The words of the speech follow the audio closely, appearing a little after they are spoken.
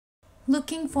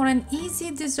Looking for an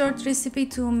easy dessert recipe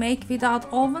to make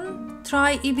without oven?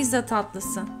 Try Ibıza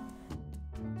tatlısı.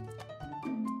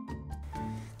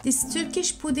 This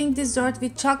Turkish pudding dessert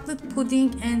with chocolate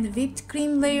pudding and whipped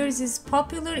cream layers is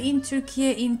popular in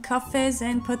Turkey in cafes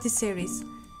and patisseries,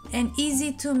 and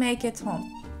easy to make at home.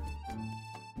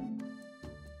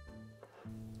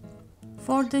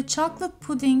 For the chocolate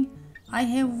pudding, I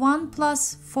have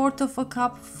 1+4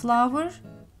 cup flour,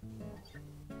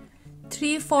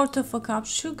 3/4 cup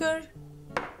sugar,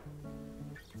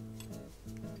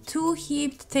 2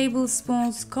 heaped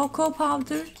tablespoons cocoa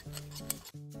powder.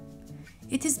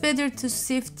 It is better to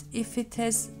sift if it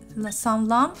has some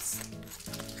lumps.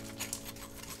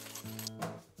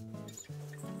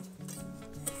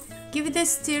 Give it a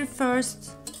stir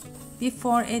first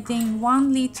before adding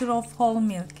 1 liter of whole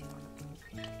milk.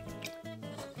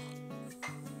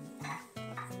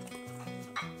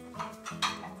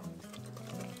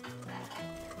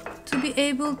 To be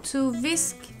able to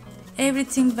whisk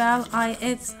everything well, I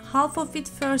add half of it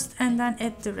first and then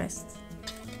add the rest.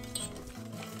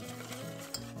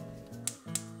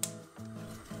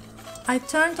 I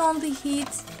turned on the heat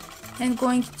and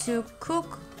going to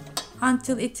cook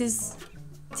until it is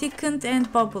thickened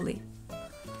and bubbly.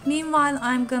 Meanwhile,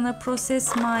 I'm gonna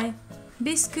process my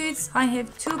biscuits. I have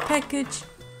 2 packages.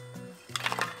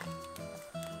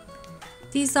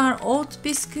 These are oat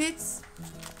biscuits.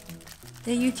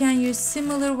 You can use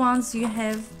similar ones you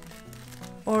have,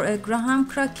 or a graham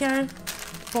cracker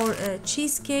for a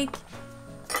cheesecake.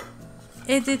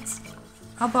 Add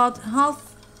about half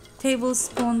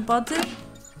tablespoon butter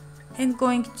and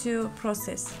going to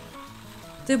process.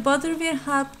 The butter will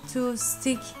help to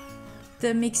stick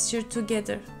the mixture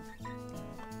together.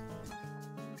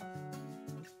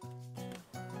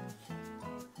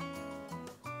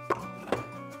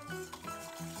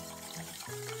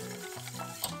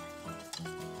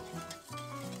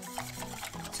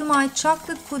 To my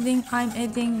chocolate pudding, I'm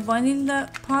adding vanilla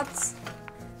pods.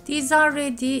 These are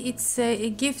ready. It's a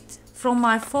gift from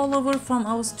my follower from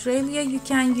Australia. You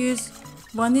can use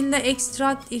vanilla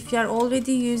extract if you are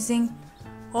already using,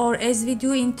 or as we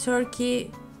do in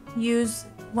Turkey, use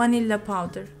vanilla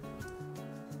powder.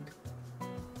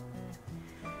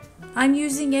 I'm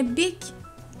using a big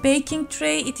baking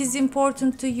tray. It is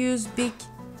important to use big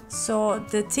so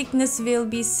the thickness will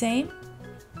be same.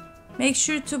 Make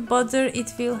sure to butter,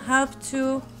 it will help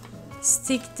to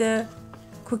stick the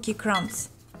cookie crumbs.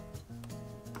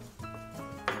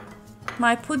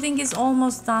 My pudding is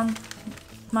almost done.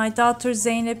 My daughter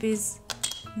Zeynep is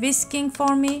whisking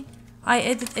for me. I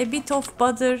added a bit of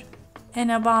butter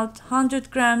and about 100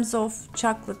 grams of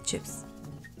chocolate chips.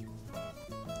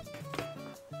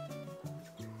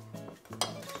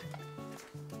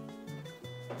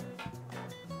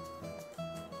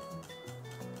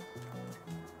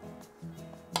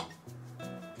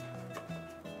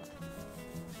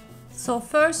 So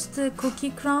first the cookie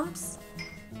crumbs.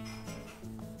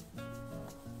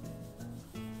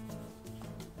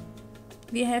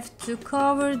 We have to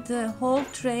cover the whole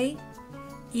tray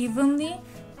evenly.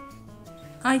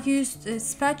 I used a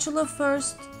spatula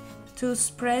first to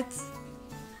spread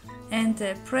and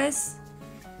press,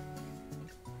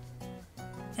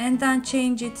 and then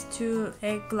change it to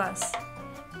a glass.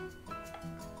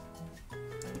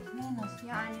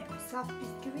 Yani saf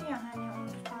bisküvi ya, hani onu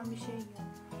tutan bir şey yok.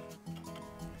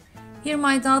 Here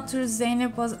my daughter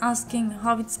Zeynep was asking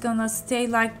how it's gonna stay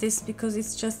like this because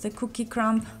it's just a cookie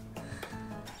crumb.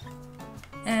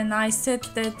 And I said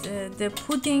that the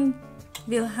pudding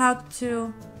will help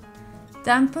to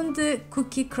dampen the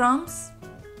cookie crumbs,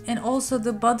 and also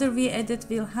the butter we added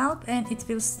will help and it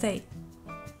will stay.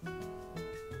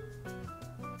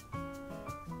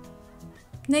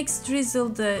 Next, drizzle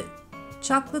the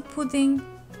chocolate pudding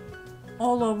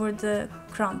all over the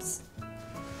crumbs.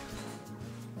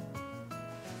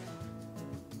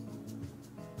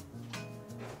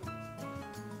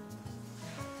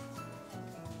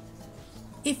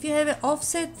 If you have an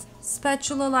offset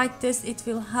spatula like this, it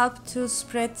will help to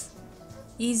spread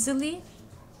easily.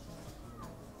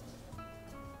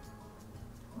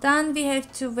 Then we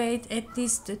have to wait at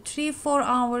least 3-4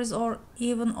 hours, or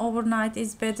even overnight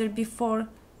is better, before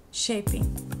shaping.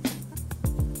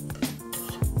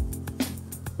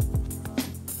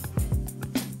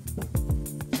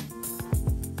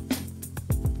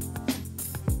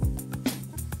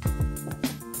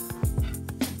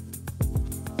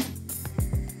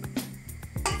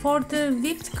 For the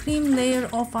whipped cream layer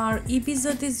of our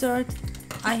Ibıza dessert,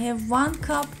 I have 1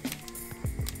 cup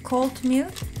cold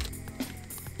milk,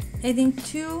 adding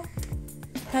 2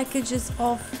 packages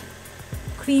of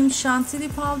cream chantilly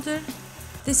powder,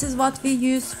 This is what we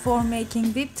use for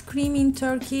making whipped cream in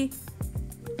Turkey.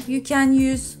 You can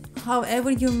use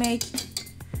however you make,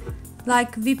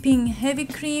 like whipping heavy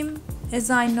cream, as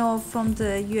I know from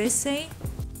the USA.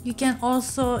 You can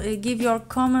also give your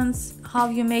comments how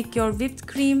you make your whipped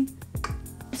cream,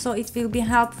 so it will be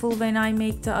helpful when I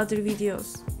make the other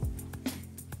videos.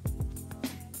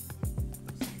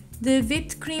 The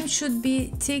whipped cream should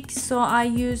be thick, so I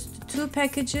used 2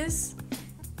 packages.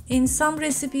 In some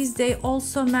recipes they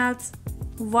also melt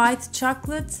white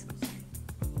chocolate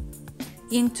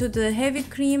into the heavy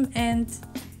cream and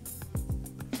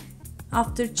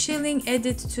after chilling add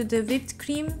it to the whipped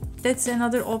cream. That's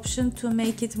another option to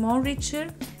make it more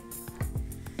richer.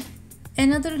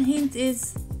 Another hint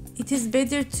is it is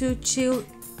better to chill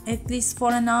at least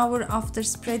for an hour after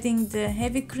spreading the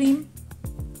heavy cream,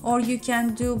 or you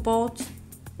can do both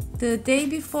the day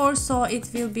before, so it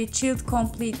will be chilled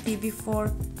completely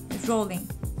before rolling.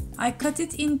 I cut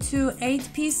it into 8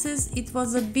 pieces. It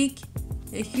was a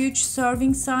huge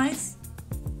serving size.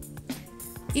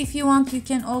 If you want, you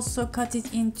can also cut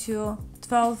it into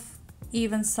 12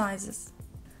 even sizes.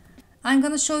 I'm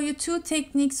gonna show you 2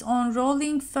 techniques on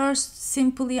rolling. First,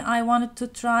 simply I wanted to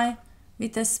try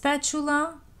with a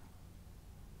spatula.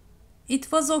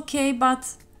 It was okay,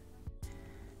 but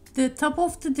the top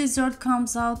of the dessert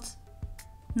comes out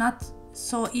not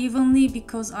so evenly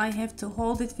because I have to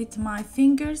hold it with my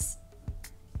fingers.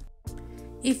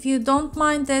 If you don't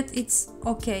mind that, it's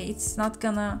okay. It's not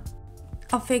gonna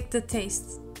affect the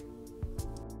taste.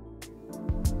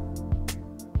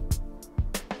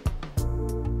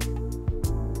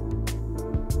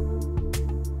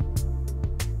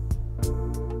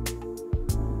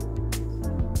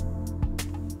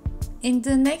 In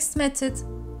the next method,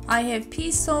 I have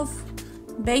piece of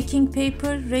baking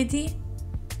paper ready,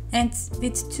 and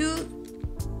with 2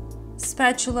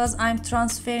 spatulas I'm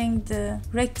transferring the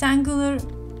rectangular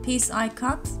piece I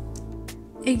cut.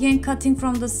 Again, cutting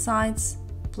from the sides,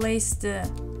 place the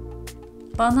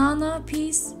banana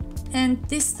piece, and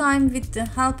this time with the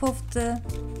help of the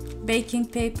baking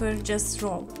paper just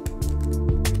roll.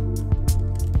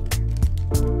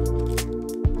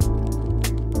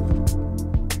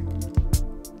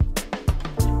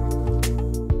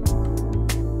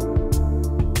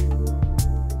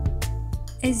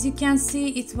 As you can see,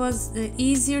 it was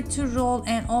easier to roll,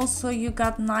 and also you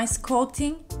got nice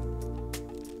coating,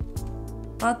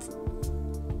 but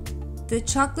the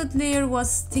chocolate layer was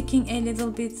sticking a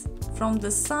little bit from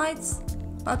the sides,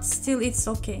 but still it's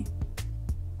okay.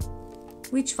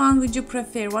 Which one would you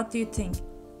prefer? What do you think?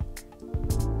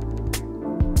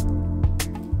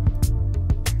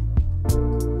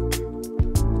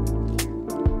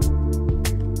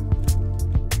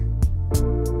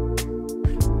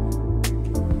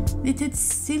 With its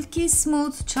silky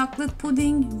smooth chocolate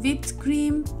pudding, whipped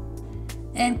cream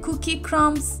and cookie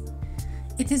crumbs,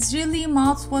 it is really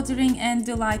mouth-watering and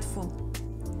delightful.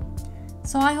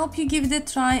 So I hope you give it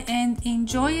a try and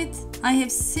enjoy it. I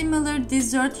have similar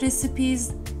dessert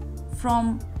recipes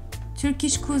from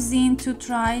Turkish cuisine to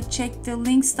try. Check the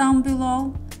links down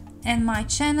below and my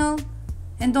channel.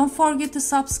 And don't forget to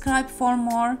subscribe for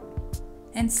more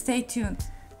and stay tuned.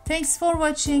 Thanks for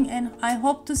watching and I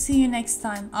hope to see you next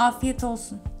time. Afiyet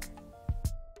olsun.